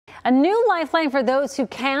A new lifeline for those who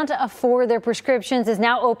can't afford their prescriptions is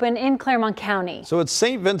now open in Clermont County. So it's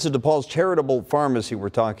St. Vincent de Paul's charitable pharmacy we're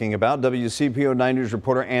talking about. WCPO 9 News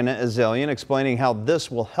reporter Anna Azalian explaining how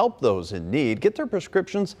this will help those in need get their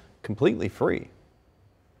prescriptions completely free.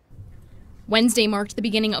 Wednesday marked the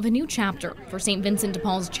beginning of a new chapter for St. Vincent de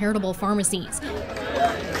Paul's charitable pharmacies.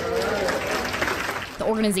 The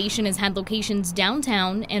organization has had locations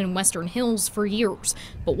downtown and in Western Hills for years,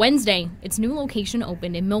 but Wednesday, its new location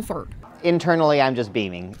opened in Milford. Internally, I'm just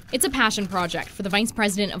beaming. It's a passion project for the Vice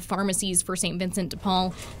President of Pharmacies for St. Vincent de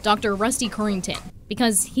Paul, Dr. Rusty Curington,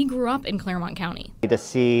 because he grew up in Clermont County. To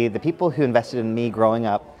see the people who invested in me growing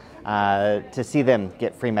up, to see them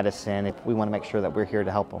get free medicine, we want to make sure that we're here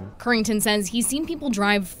to help them. Curington says he's seen people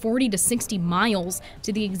drive 40 to 60 miles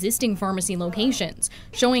to the existing pharmacy locations,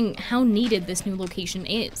 showing how needed this new location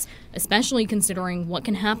is, especially considering what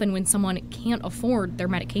can happen when someone can't afford their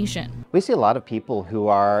medication. We see a lot of people who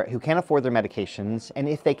can't afford their medications, and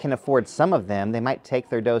if they can afford some of them, they might take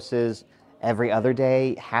their doses every other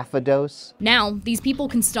day, half a dose. Now, these people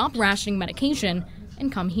can stop rationing medication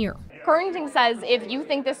and come here. Curington says if you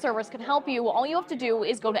think this service can help you, all you have to do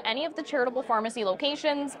is go to any of the charitable pharmacy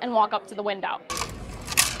locations and walk up to the window.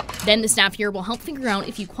 Then the staff here will help figure out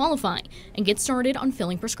if you qualify and get started on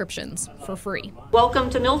filling prescriptions for free. Welcome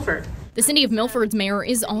to Milford. The city of Milford's mayor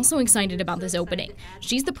is also excited about this opening.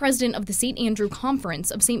 She's the president of the St. Andrew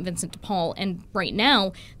Conference of St. Vincent de Paul, and right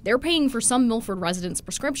now, they're paying for some Milford residents'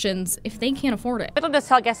 prescriptions if they can't afford it. It'll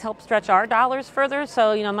just, I guess, help stretch our dollars further.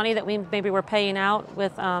 So, money that we maybe were paying out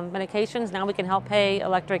with medications, now we can help pay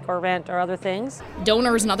electric or rent or other things.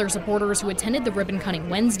 Donors and other supporters who attended the ribbon cutting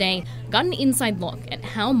Wednesday got an inside look at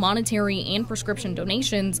how monetary and prescription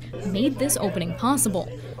donations made this opening possible.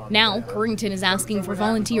 Now, Curington is asking for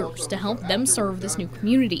volunteers to help them serve this new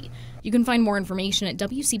community. You can find more information at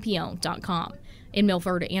WCPO.com. In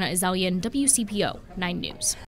Milford, Anna Azalian, WCPO 9 News.